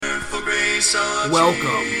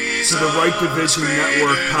Welcome to the Right Division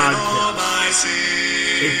Network podcast,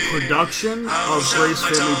 a production of Grace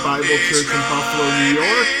Family Bible Church in Buffalo, New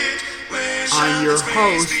York. I'm your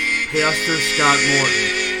host, Pastor Scott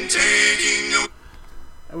Morton.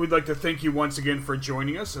 And we'd like to thank you once again for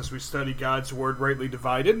joining us as we study God's Word rightly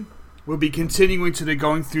divided. We'll be continuing today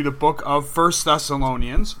going through the book of 1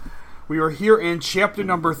 Thessalonians. We are here in chapter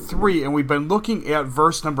number 3, and we've been looking at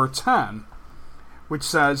verse number 10, which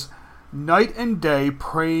says, "Night and day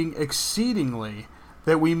praying exceedingly,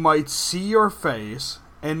 that we might see your face,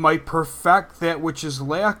 and might perfect that which is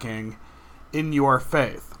lacking in your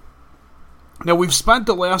faith." Now, we've spent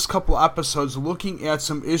the last couple episodes looking at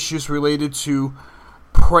some issues related to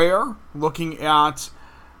prayer, looking at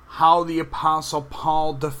how the Apostle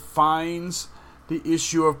Paul defines the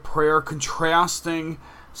issue of prayer, contrasting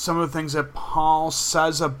some of the things that Paul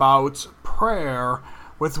says about prayer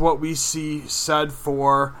with what we see said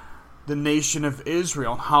for the nation of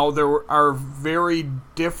Israel, how there are very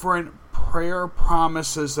different prayer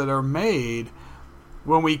promises that are made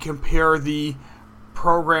when we compare the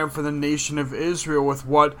program for the nation of Israel with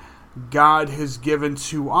what God has given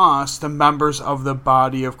to us, the members of the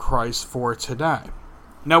body of Christ, for today.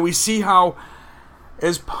 Now we see how,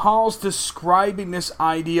 as Paul's describing this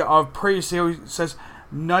idea of prayer, he says,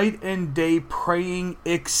 night and day praying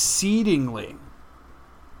exceedingly.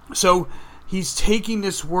 So he's taking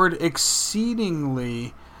this word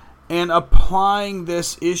exceedingly and applying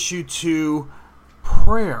this issue to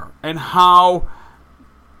prayer, and how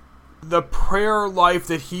the prayer life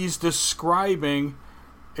that he's describing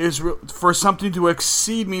is, for something to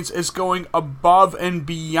exceed, means it's going above and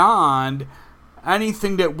beyond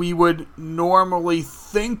anything that we would normally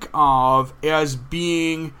think of as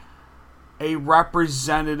being a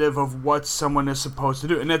representative of what someone is supposed to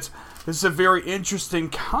do. And this is a very interesting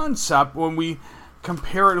concept when we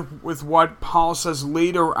compare it with what Paul says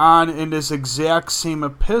later on in this exact same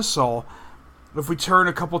epistle. If we turn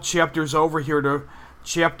a couple chapters over here to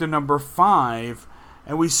chapter number 5,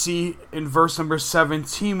 and we see in verse number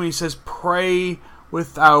 17 when he says, "Pray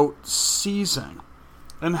without ceasing,"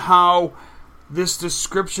 and how this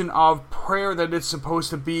description of prayer, that it's supposed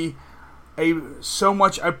to be so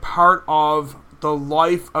much a part of the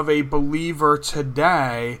life of a believer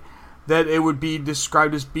today that it would be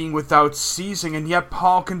described as being without ceasing. And yet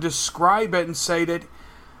Paul can describe it and say that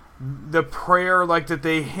the prayer like that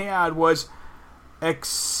they had was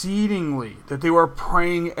exceedingly, that they were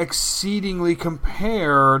praying exceedingly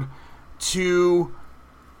compared to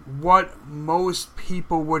what most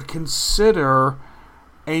people would consider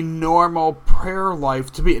a normal prayer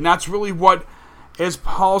life to be. And that's really what, as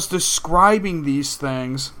Paul's describing these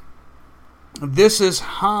things, this is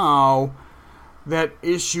how that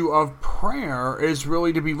issue of prayer is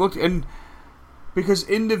really to be looked at. And because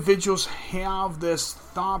individuals have this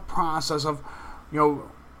thought process of,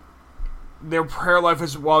 their prayer life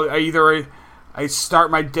is, well, I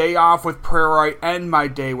start my day off with prayer, or I end my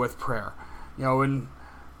day with prayer. And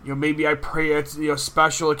maybe I pray at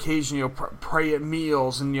special occasion, pray at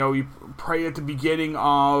meals, and you pray at the beginning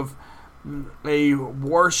of a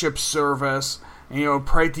worship service, and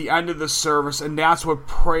pray at the end of the service, and that's what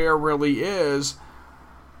prayer really is.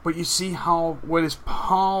 But you see how, when is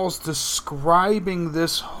Paul's describing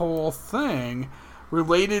this whole thing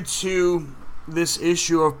related to this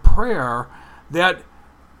issue of prayer, that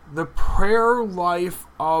the prayer life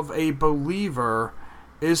of a believer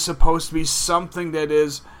is supposed to be something that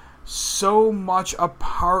is so much a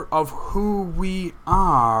part of who we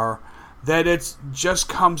are that it just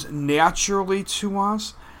comes naturally to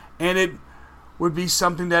us, and it would be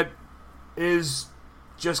something that is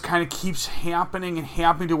just kind of keeps happening and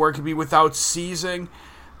happening to where it could be without ceasing,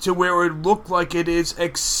 to where it would look like it is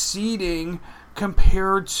exceeding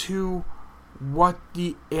compared to what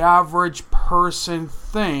the average person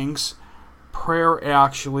thinks prayer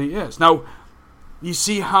actually is. Now, you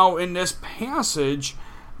see how in this passage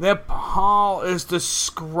that Paul is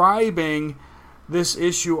describing this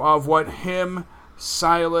issue of what him,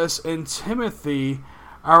 Silas, and Timothy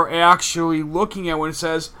are actually looking at when it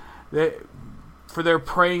says that for their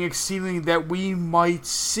praying exceedingly that we might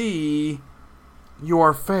see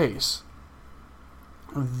your face.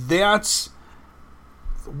 That's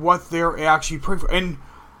what they're actually praying for. And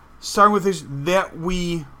starting with this, that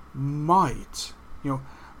we might.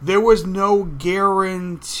 There was no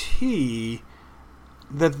guarantee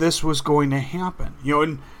that this was going to happen.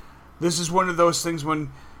 And this is one of those things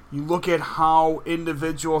when you look at how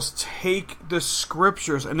individuals take the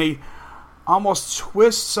scriptures and they almost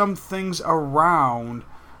twist some things around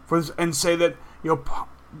and say that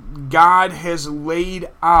God has laid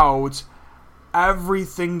out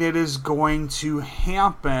everything that is going to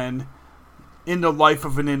happen in the life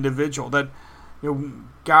of an individual. That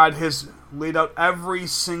God has laid out every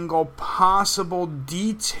single possible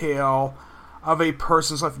detail of a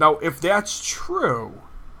person's life. Now, if that's true,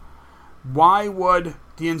 why would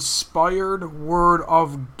the inspired Word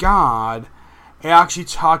of God actually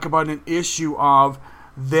talk about an issue of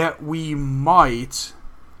that we might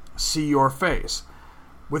see your face?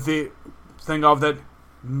 With the thing of that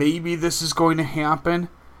maybe this is going to happen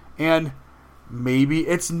and maybe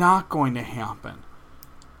it's not going to happen.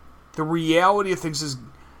 The reality of things is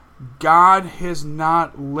God has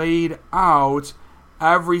not laid out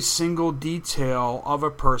every single detail of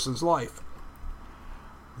a person's life.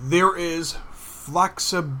 There is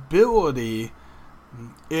flexibility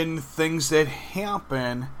in things that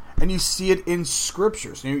happen, and you see it in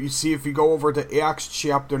scriptures. You see, if you go over to Acts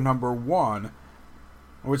chapter number 1,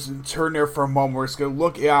 let's turn there for a moment. We're just going to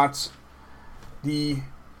look at the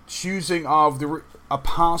choosing of the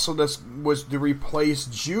apostle that was to replace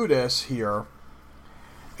Judas here.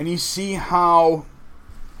 And you see how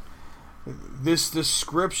this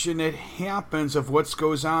description that happens of what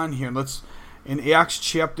goes on here. In Acts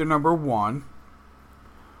chapter number 1,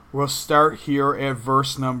 we'll start here at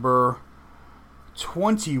verse number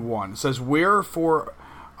 21. It says, "Wherefore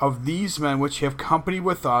of these men which have company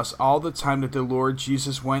with us all the time that the Lord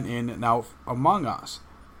Jesus went in and out among us,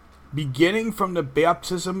 beginning from the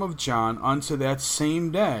baptism of John unto that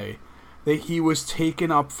same day that he was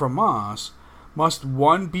taken up from us, must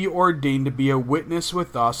one be ordained to be a witness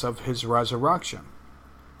with us of his resurrection.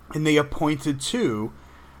 And they appointed two,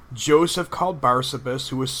 Joseph called Barsabas,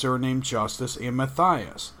 who was surnamed Justus, and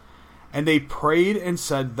Matthias. And they prayed and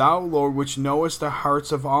said, Thou, Lord, which knowest the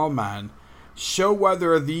hearts of all men, show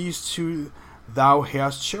whether of these two thou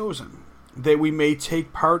hast chosen, that we may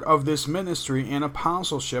take part of this ministry and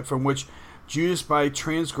apostleship, from which Judas by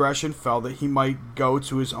transgression fell, that he might go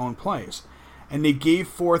to his own place. And they gave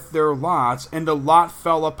forth their lots, and the lot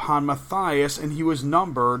fell upon Matthias, and he was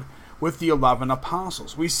numbered with the 11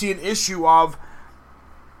 apostles." We see an issue of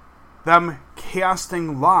them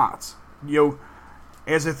casting lots,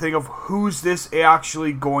 as a thing of who's this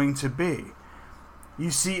actually going to be.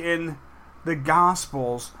 You see in the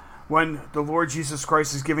Gospels, when the Lord Jesus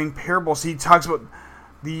Christ is giving parables, he talks about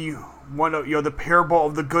the parable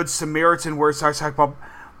of the Good Samaritan, where it starts talking about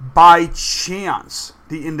by chance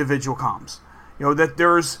the individual comes. That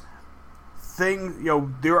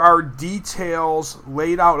there are details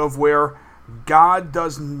laid out of where God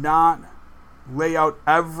does not lay out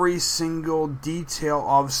every single detail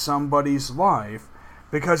of somebody's life,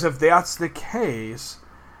 because if that's the case,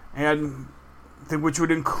 and which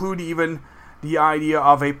would include even the idea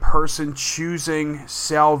of a person choosing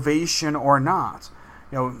salvation or not,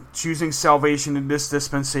 choosing salvation in this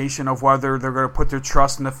dispensation of whether they're going to put their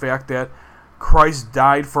trust in the fact that Christ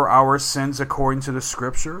died for our sins according to the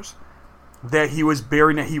Scriptures, that he was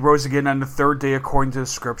buried and that he rose again on the third day according to the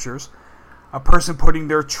Scriptures, a person putting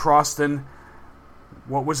their trust in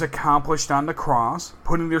what was accomplished on the cross,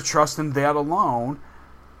 putting their trust in that alone,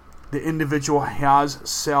 the individual has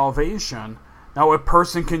salvation. Now, a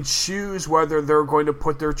person can choose whether they're going to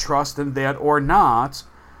put their trust in that or not.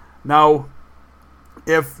 Now,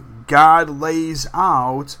 if God lays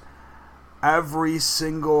out every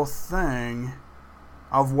single thing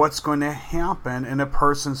of what's going to happen in a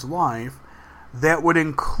person's life, that would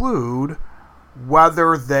include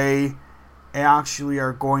whether they actually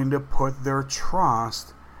are going to put their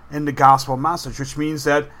trust in the gospel message, which means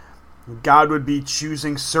that God would be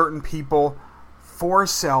choosing certain people for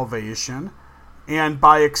salvation, and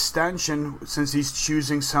by extension, since he's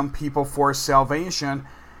choosing some people for salvation,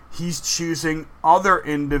 he's choosing other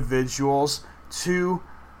individuals to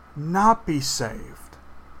not be saved.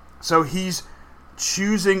 So he's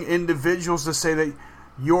choosing individuals to say that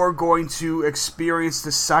you're going to experience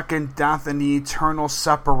the second death and the eternal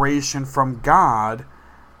separation from God.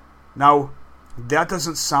 Now, that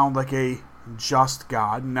doesn't sound like a just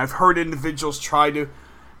God. And I've heard individuals try to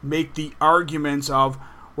make the arguments of,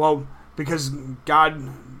 well, because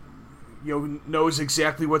God knows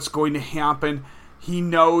exactly what's going to happen, he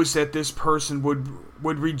knows that this person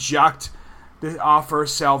would reject the offer of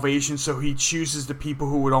salvation, so he chooses the people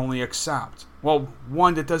who would only accept. Well,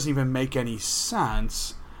 one, that doesn't even make any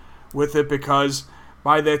sense with it, because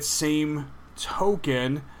by that same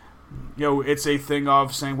token, it's a thing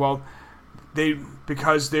of saying, well,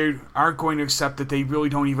 because they aren't going to accept that, they really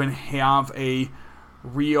don't even have a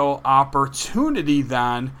real opportunity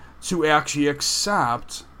then to actually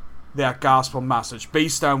accept that gospel message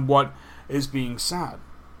based on what is being said.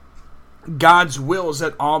 God's will is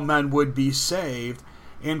that all men would be saved,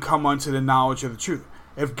 and come unto the knowledge of the truth.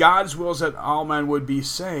 If God's will is that all men would be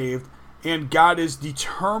saved, and God is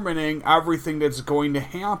determining everything that's going to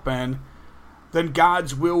happen, then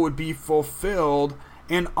God's will would be fulfilled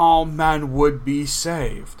and all men would be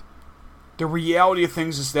saved. The reality of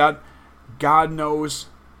things is that God knows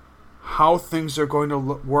how things are going to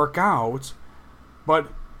work out,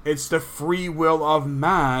 but it's the free will of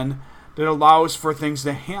man that allows for things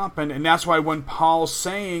to happen. And that's why when Paul's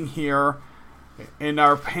saying here in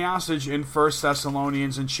our passage in 1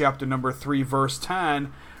 Thessalonians in chapter number 3, verse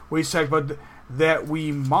 10, we said, but that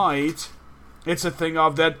we might, it's a thing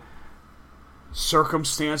of that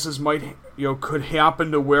circumstances might, could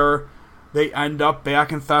happen to where they end up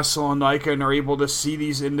back in Thessalonica and are able to see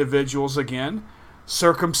these individuals again.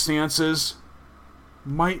 Circumstances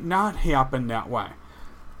might not happen that way.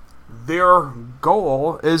 Their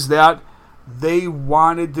goal is that they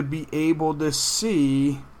wanted to be able to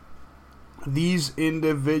see these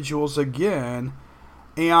individuals again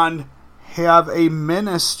and have a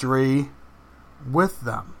ministry with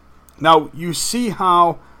them. Now, you see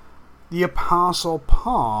how the Apostle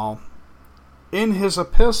Paul, in his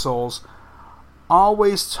epistles,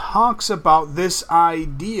 always talks about this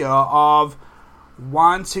idea of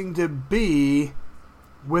wanting to be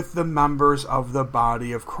with the members of the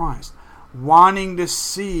body of Christ, wanting to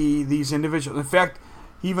see these individuals. In fact,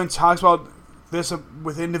 he even talks about this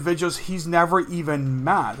with individuals he's never even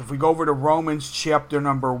met. If we go over to Romans chapter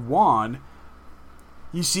number 1,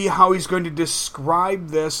 you see how he's going to describe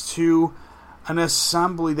this to an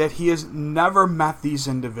assembly that he has never met these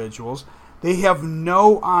individuals. They have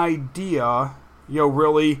no idea,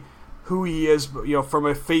 really who he is, from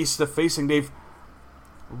a face-to-face thing. They've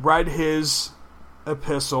read his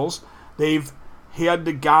epistles. They've had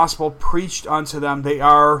the gospel preached unto them. They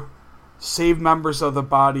are saved members of the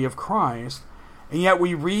body of Christ. And yet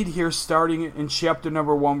we read here, starting in chapter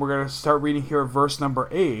number 1, we're going to start reading here at verse number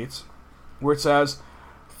 8, where it says,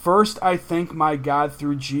 "First I thank my God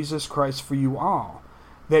through Jesus Christ for you all,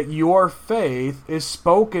 that your faith is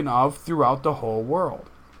spoken of throughout the whole world.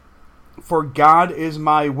 For God is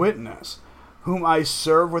my witness, whom I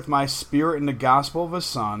serve with my spirit in the gospel of his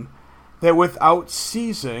Son, that without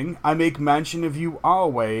ceasing I make mention of you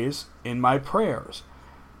always in my prayers,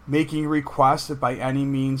 making request that by any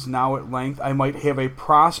means now at length I might have a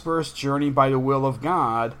prosperous journey by the will of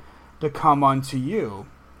God to come unto you.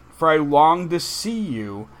 For I long to see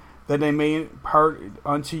you, that I may impart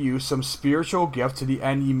unto you some spiritual gift to the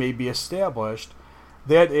end ye may be established,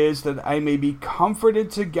 that is, that I may be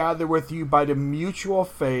comforted together with you by the mutual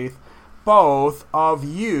faith both of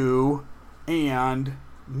you and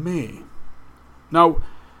me." Now,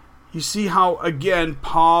 you see how, again,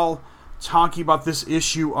 Paul talking about this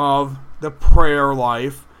issue of the prayer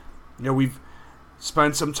life. We've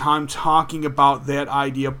spent some time talking about that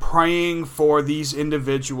idea, praying for these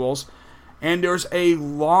individuals, and there's a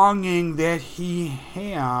longing that he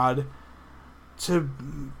had to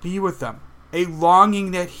be with them, a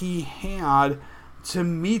longing that he had to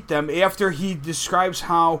meet them, after he describes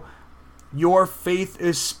how your faith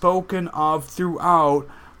is spoken of throughout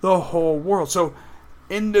the whole world. So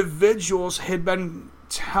individuals had been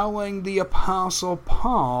telling the Apostle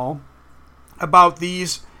Paul about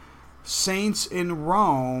these saints in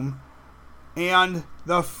Rome and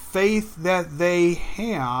the faith that they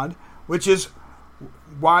had, which is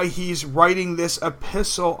why he's writing this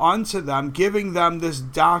epistle unto them, giving them this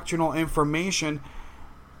doctrinal information,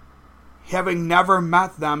 having never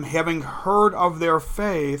met them, having heard of their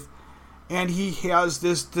faith, and he has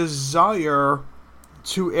this desire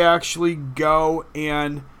to actually go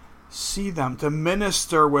and see them, to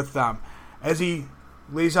minister with them. As he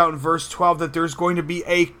lays out in verse 12, that there's going to be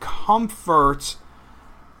a comfort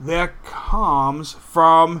that comes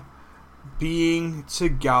from being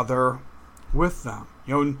together with them.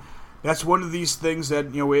 That's one of these things that,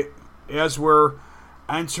 as we're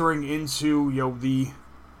entering into, the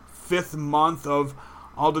 5th month of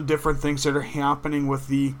all the different things that are happening with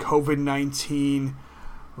the COVID-19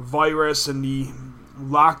 virus and the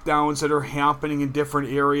lockdowns that are happening in different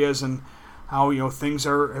areas, and how things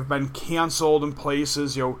have been canceled in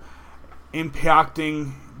places,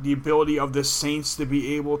 impacting the ability of the saints to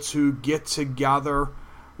be able to get together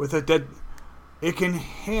with it, that it can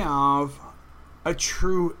have a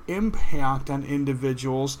true impact on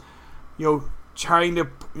individuals, trying to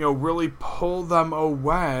really pull them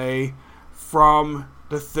away from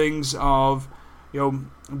the things of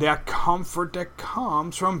that comfort that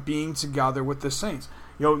comes from being together with the saints.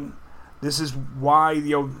 This is why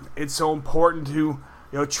it's so important to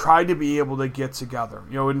try to be able to get together.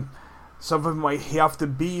 And some of them might have to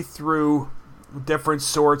be through different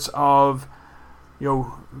sorts of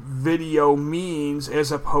video means,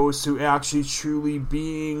 as opposed to actually truly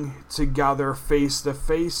being together face to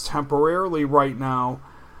face temporarily right now,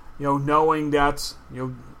 knowing that,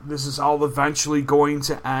 this is all eventually going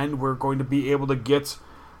to end. We're going to be able to get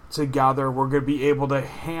together. We're going to be able to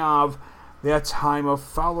have that time of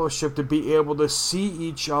fellowship, to be able to see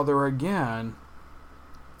each other again.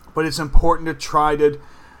 But it's important to try to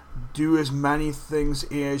do as many things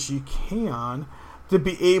as you can to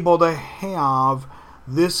be able to have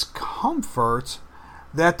this comfort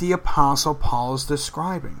that the Apostle Paul is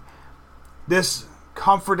describing. This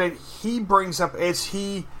comfort that he brings up as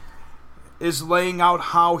he is laying out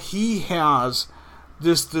how he has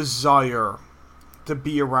this desire to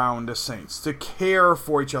be around the saints, to care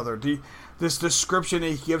for each other. This description that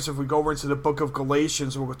he gives, if we go over into the book of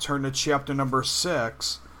Galatians, we'll turn to chapter number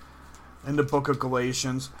 6 in the book of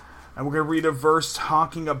Galatians, and we're going to read a verse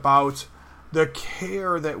talking about the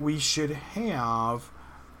care that we should have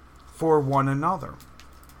for one another.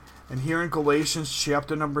 And here in Galatians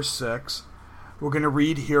chapter number 6, we're going to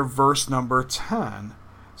read here verse number 10.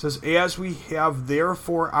 It says, "As we have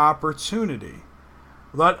therefore opportunity,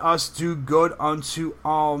 let us do good unto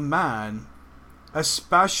all men,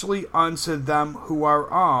 especially unto them who are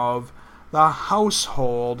of the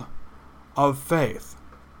household of faith."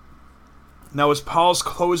 Now, as Paul's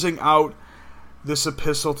closing out this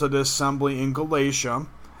epistle to the assembly in Galatia,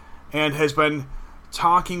 and has been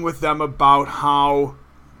talking with them about how,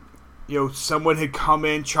 someone had come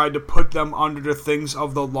in, tried to put them under the things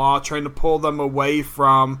of the law, trying to pull them away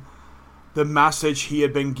from the message he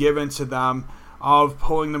had been given to them, of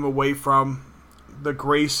pulling them away from the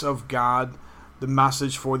grace of God, the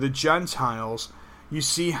message for the Gentiles. You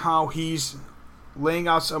see how he's laying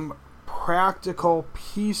out some practical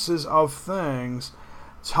pieces of things,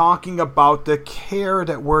 talking about the care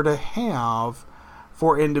that we're to have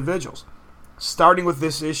for individuals. Starting with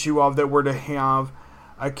this issue of that we're to have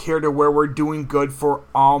a care to where we're doing good for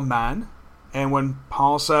all men. And when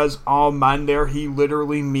Paul says all men there, he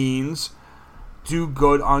literally means do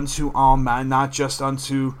good unto all men, not just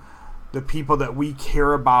unto the people that we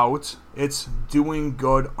care about. It's doing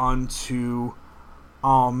good unto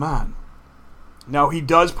all men. Now, he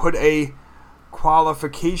does put a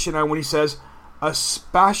qualification on when he says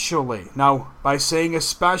especially. Now, by saying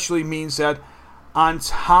especially means that on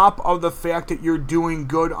top of the fact that you're doing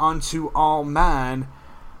good unto all men,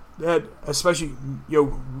 that especially,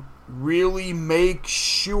 really make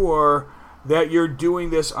sure that you're doing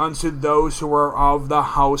this unto those who are of the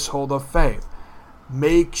household of faith.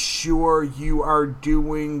 Make sure you are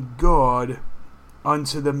doing good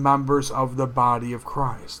unto the members of the body of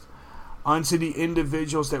Christ, unto the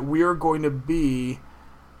individuals that we are going to be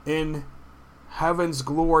in heaven's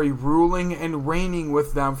glory, ruling and reigning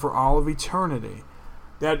with them for all of eternity.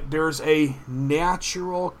 That there's a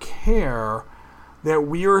natural care that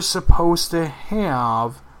we are supposed to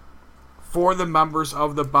have for the members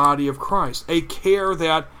of the body of Christ. A care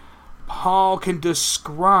that Paul can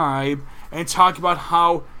describe and talk about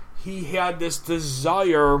how he had this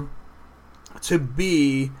desire to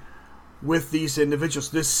be with these individuals,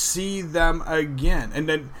 to see them again. And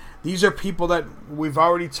then these are people that we've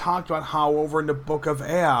already talked about how over in the book of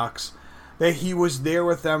Acts, that he was there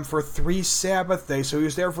with them for 3 Sabbath days. So he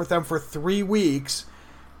was there with them for 3 weeks,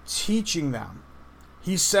 teaching them.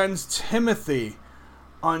 He sends Timothy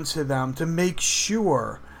unto them to make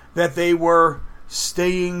sure that they were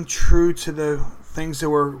staying true to the things that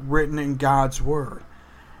were written in God's Word.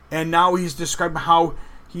 And now he's describing how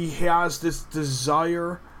he has this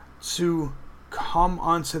desire to come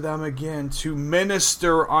unto them again, to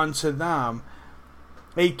minister unto them.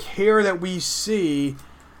 A care that we see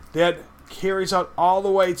that carries out all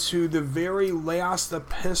the way to the very last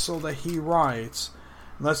epistle that he writes.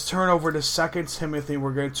 Let's turn over to 2 Timothy.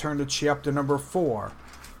 We're going to turn to chapter number 4.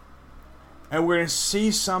 And we're going to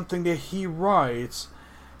see something that he writes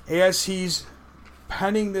as he's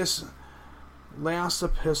penning this last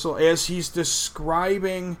epistle, as he's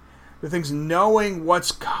describing the things, knowing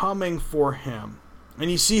what's coming for him.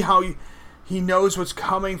 And you see how he knows what's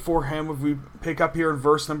coming for him. If we pick up here in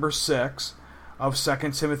verse number 6 of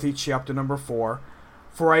 2 Timothy chapter number 4.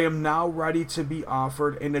 "For I am now ready to be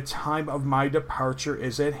offered, and the time of my departure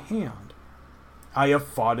is at hand. I have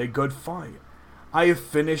fought a good fight. I have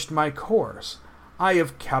finished my course. I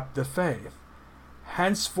have kept the faith.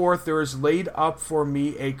 Henceforth there is laid up for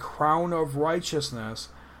me a crown of righteousness,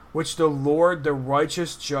 which the Lord, the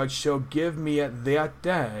righteous judge, shall give me at that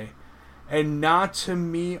day, and not to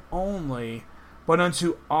me only, but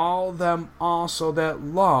unto all them also that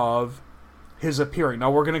love his appearing."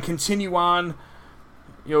 Now we're going to continue on,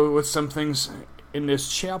 with some things in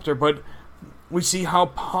this chapter, but we see how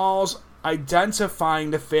Paul's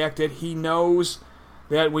identifying the fact that he knows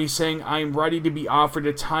that when he's saying, I'm ready to be offered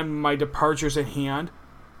a time of my departure's at hand,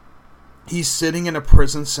 he's sitting in a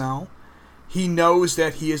prison cell. He knows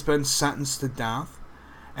that he has been sentenced to death.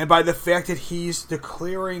 And by the fact that he's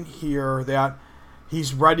declaring here that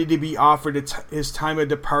he's ready to be offered his time of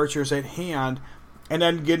departure's at hand, and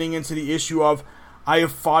then getting into the issue of, I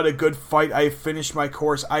have fought a good fight, I have finished my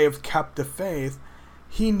course, I have kept the faith,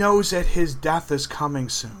 he knows that his death is coming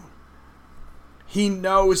soon. He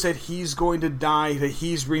knows that he's going to die, that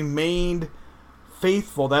he's remained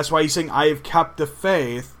faithful. That's why he's saying, I have kept the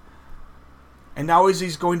faith. And now as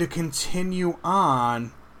he's going to continue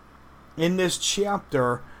on in this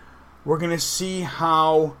chapter, we're going to see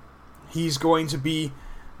how he's going to be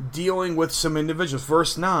dealing with some individuals.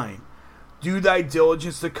 Verse 9, do thy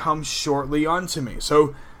diligence to come shortly unto me.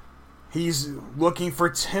 So he's looking for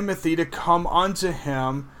Timothy to come unto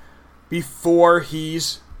him before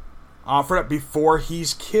he's offered up, before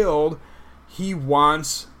he's killed. He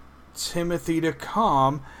wants Timothy to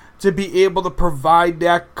come to be able to provide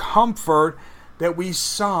that comfort that we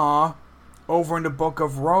saw over in the book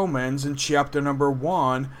of Romans in chapter number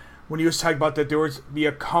 1, when he was talking about that there would be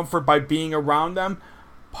a comfort by being around them.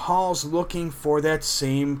 Paul's looking for that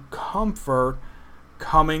same comfort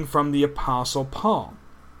coming from the Apostle Paul.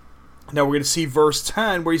 Now we're going to see verse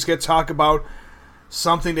 10 where he's going to talk about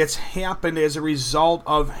something that's happened as a result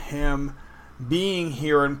of him being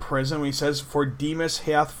here in prison. When he says, for Demas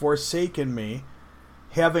hath forsaken me,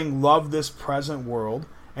 having loved this present world,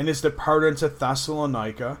 and is departed unto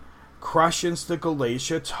Thessalonica, Crescens to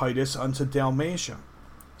Galatia, Titus unto Dalmatia.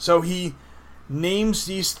 So he names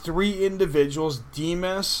these three individuals,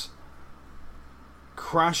 Demas,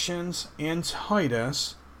 Crescens, and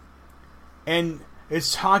Titus, and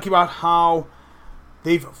it's talking about how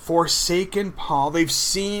they've forsaken Paul. They've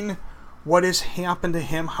seen what has happened to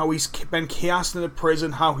him, how he's been cast into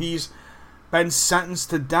prison, how he's been sentenced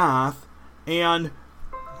to death, and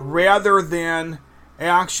rather than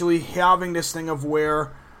actually having this thing of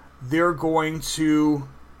where they're going to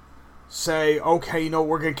say, okay,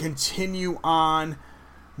 we're going to continue on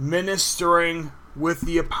ministering with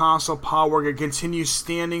the Apostle Paul. We're going to continue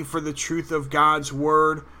standing for the truth of God's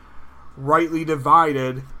word, rightly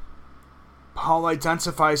divided. Paul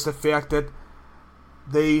identifies the fact that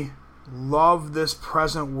they love this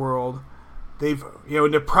present world.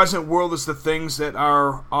 The present world is the things that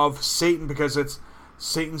are of Satan, because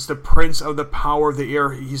Satan's the prince of the power of the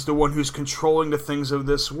air. He's the one who's controlling the things of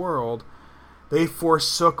this world. They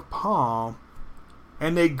forsook Paul,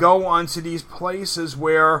 and they go onto these places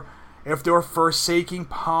where, if they're forsaking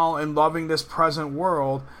Paul and loving this present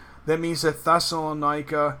world, that means that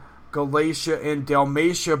Thessalonica, Galatia, and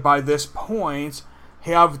Dalmatia by this point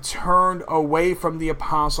have turned away from the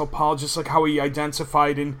Apostle Paul, just like how he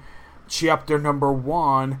identified in chapter number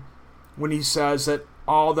 1 when he says that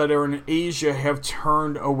all that are in Asia have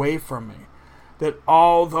turned away from me. That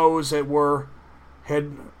all those that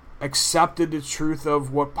had accepted the truth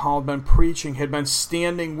of what Paul had been preaching, had been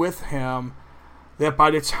standing with him, that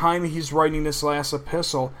by the time he's writing this last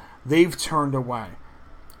epistle, they've turned away.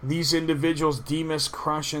 These individuals, Demas,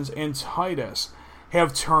 Crescens, and Titus,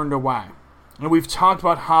 have turned away. And we've talked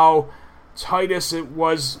about how Titus, it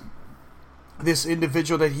was this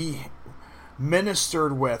individual that he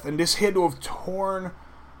ministered with, and this had to have torn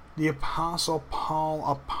the Apostle Paul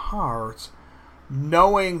apart,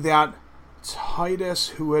 knowing that Titus,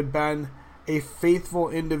 who had been a faithful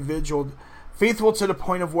individual, faithful to the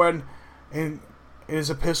point of when in his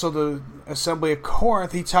epistle to the assembly at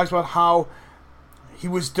Corinth, he talks about how he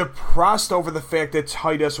was depressed over the fact that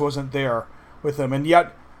Titus wasn't there with him, and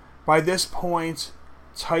yet by this point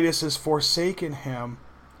Titus has forsaken him.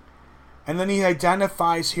 And then he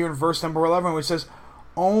identifies here in verse number 11 where he says,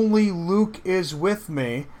 only Luke is with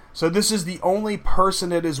me. So this is the only person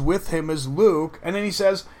that is with him is Luke. And then he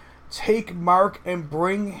says, take Mark and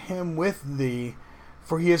bring him with thee,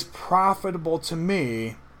 for he is profitable to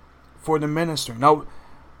me for the ministry. Now,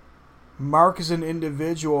 Mark is an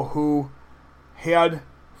individual who had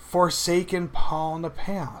forsaken Paul in the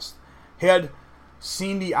past, had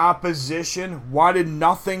seen the opposition, wanted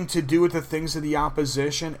nothing to do with the things of the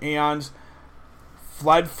opposition, and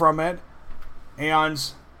fled from it,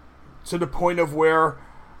 and to the point of where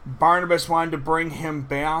Barnabas wanted to bring him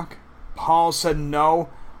back. Paul said no.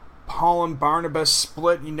 Paul and Barnabas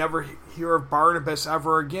split. You never hear of Barnabas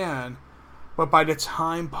ever again. But by the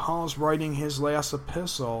time Paul's writing his last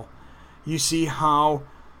epistle, you see how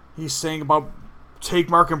he's saying about take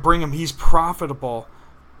Mark and bring him. He's profitable.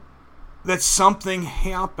 That something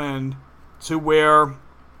happened to where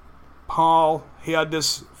Paul had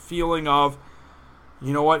this feeling of,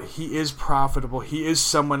 you know what? He is profitable. He is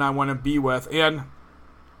someone I want to be with. And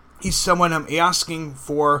he's someone I'm asking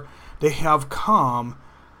for to have come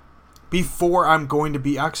before I'm going to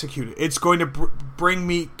be executed. It's going to bring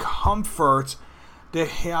me comfort to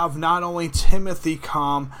have not only Timothy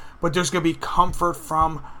come, but there's going to be comfort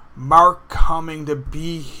from Mark coming to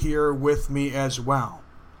be here with me as well.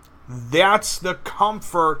 That's the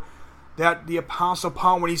comfort that the Apostle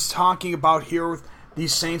Paul, when he's talking about here with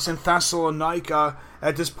these saints in Thessalonica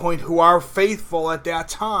at this point who are faithful at that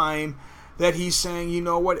time, that he's saying, you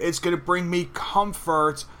know what, it's going to bring me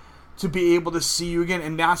comfort to be able to see you again.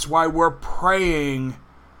 And that's why we're praying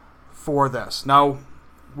for this. Now,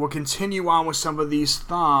 we'll continue on with some of these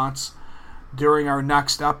thoughts during our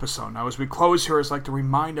next episode. Now, as we close here, I'd like to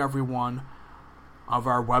remind everyone of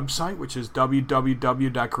our website, which is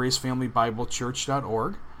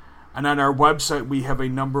www.gracefamilybiblechurch.org. And on our website, we have a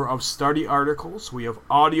number of study articles. We have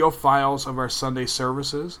audio files of our Sunday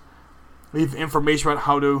services. We have information about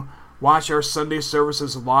how to watch our Sunday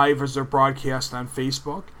services live as they're broadcast on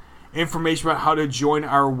Facebook. Information about how to join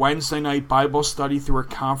our Wednesday night Bible study through a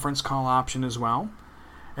conference call option as well.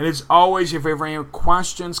 And as always, if you have any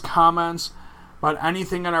questions, comments about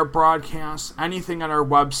anything on our broadcast, anything on our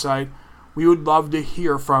website, we would love to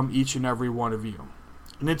hear from each and every one of you.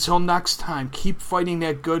 And until next time, keep fighting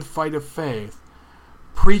that good fight of faith,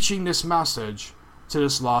 preaching this message to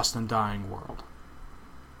this lost and dying world.